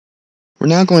We're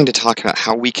now going to talk about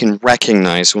how we can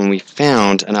recognize when we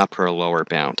found an upper or lower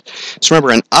bound. So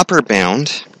remember, an upper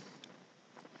bound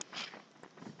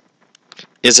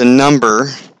is a number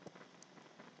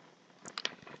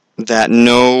that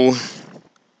no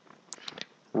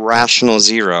rational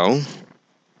zero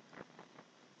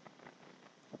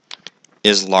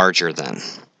is larger than.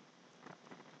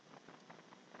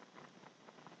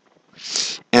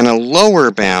 And a lower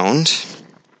bound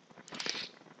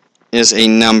is a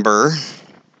number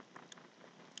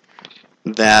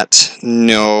that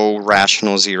no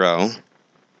rational zero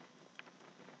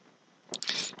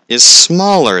is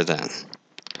smaller than.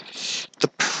 The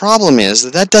problem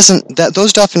is that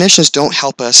those definitions don't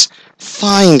help us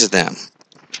find them.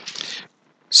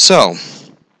 So,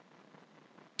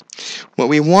 what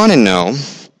we want to know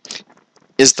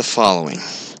is the following.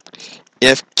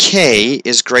 If k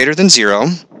is greater than 0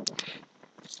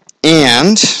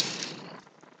 and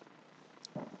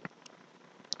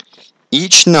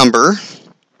each number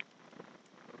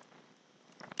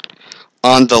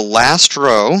on the last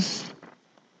row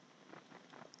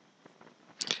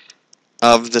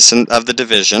of the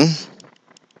division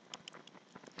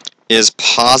is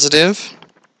positive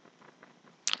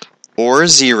or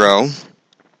 0,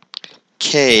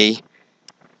 k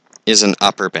is an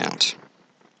upper bound.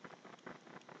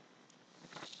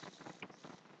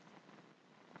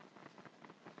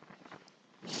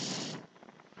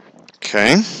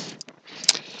 Okay.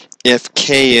 If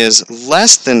k is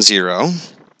less than 0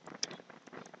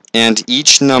 and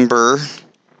each number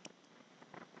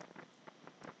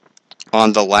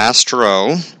on the last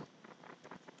row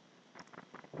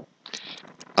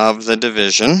of the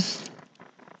division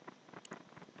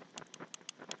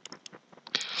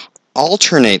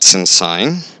alternates in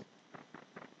sign,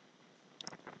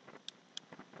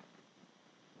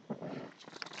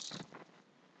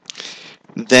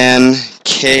 then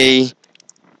k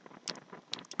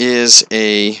is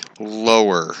a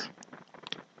lower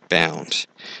bound.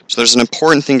 So there's an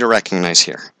important thing to recognize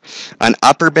here. An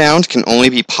upper bound can only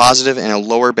be positive and a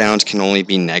lower bound can only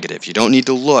be negative. You don't need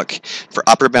to look for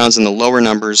upper bounds in the lower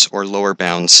numbers or lower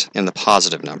bounds in the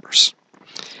positive numbers.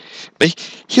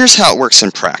 But here's how it works in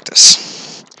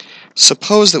practice.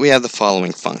 Suppose that we have the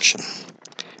following function.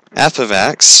 F of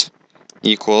x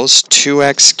equals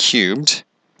 2x cubed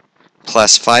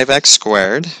plus 5x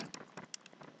squared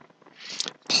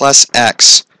plus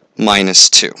x minus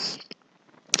 2.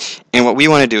 And what we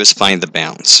want to do is find the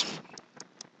bounds.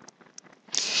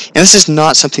 And this is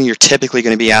not something you're typically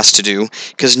going to be asked to do,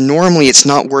 because normally it's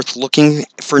not worth looking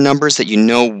for numbers that you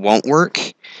know won't work.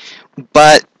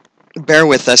 But bear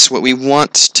with us, what we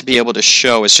want to be able to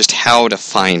show is just how to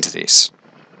find these.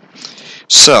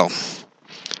 So,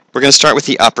 we're going to start with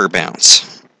the upper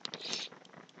bounds.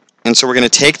 And so we're going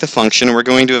to take the function and we're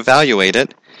going to evaluate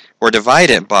it, or divide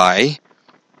it by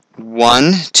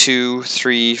 1, 2,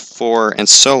 3, 4, and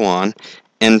so on,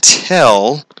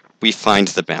 until we find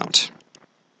the bound.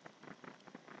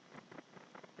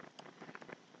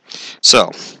 So,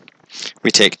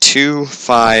 we take 2,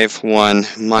 5, 1,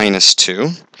 minus 2,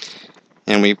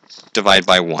 and we divide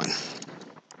by 1.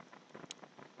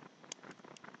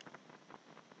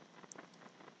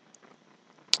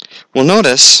 We'll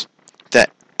notice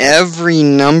that every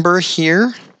number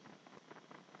here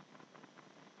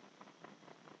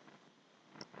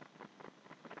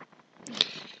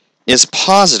is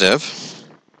positive,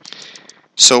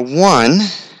 so 1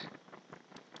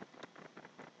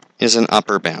 is an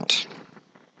upper bound.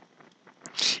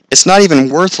 It's not even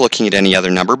worth looking at any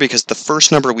other number because the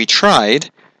first number we tried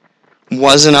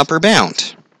was an upper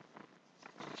bound.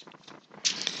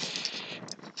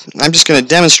 I'm just going to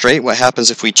demonstrate what happens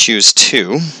if we choose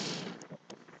 2.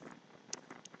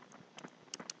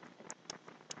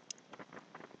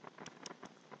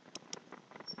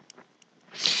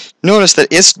 Notice that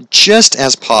it's just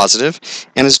as positive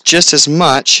and is just as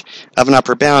much of an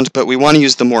upper bound, but we want to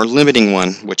use the more limiting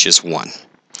one, which is 1.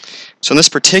 So in this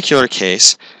particular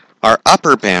case, our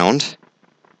upper bound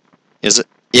is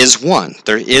 1.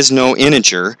 There is no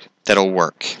integer that'll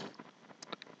work.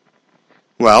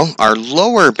 Well, our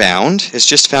lower bound is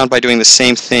just found by doing the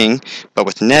same thing, but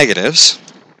with negatives,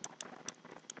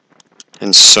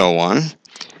 and so on.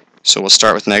 So we'll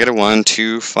start with negative 1,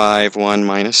 2, 5, 1,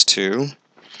 minus 2.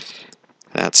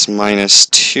 That's minus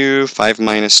 2. 5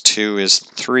 minus 2 is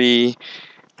 3,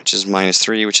 which is minus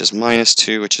 3, which is minus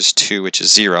 2, which is 2, which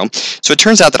is 0. So it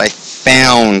turns out that I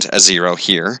found a 0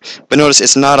 here, but notice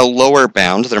it's not a lower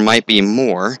bound. There might be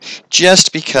more,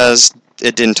 just because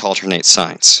it didn't alternate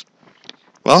signs.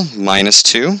 Well, minus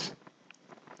 2.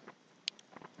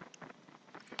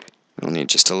 We'll need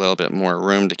just a little bit more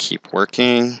room to keep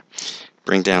working.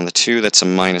 Bring down the 2, that's a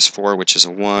minus 4, which is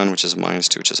a 1, which is a minus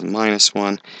 2, which is a minus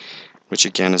 1, which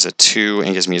again is a 2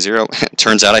 and gives me a 0. It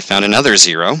turns out I found another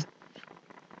 0,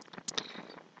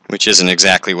 which isn't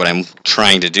exactly what I'm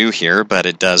trying to do here, but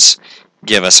it does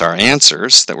give us our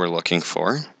answers that we're looking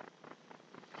for.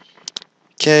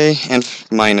 Okay, and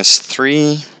minus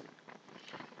 3,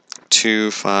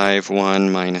 2, 5,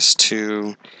 1, minus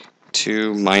 2,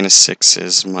 2, minus 6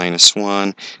 is minus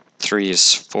 1, 3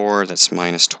 is 4, that's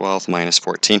minus 12, minus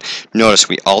 14. Notice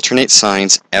we alternate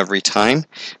signs every time,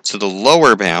 so the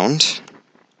lower bound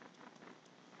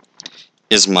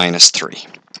is minus 3.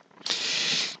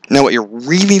 Now what you're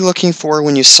really looking for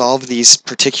when you solve these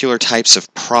particular types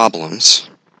of problems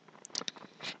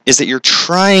is that you're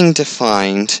trying to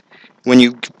find, when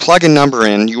you plug a number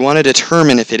in, you want to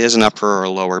determine if it is an upper or a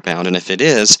lower bound, and if it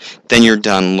is, then you're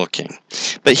done looking.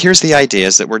 But here's the idea,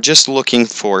 is that we're just looking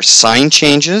for sign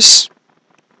changes,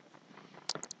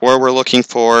 or we're looking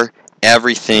for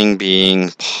everything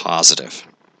being positive.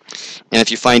 And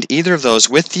if you find either of those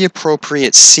with the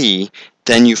appropriate C,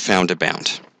 then you found a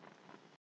bound.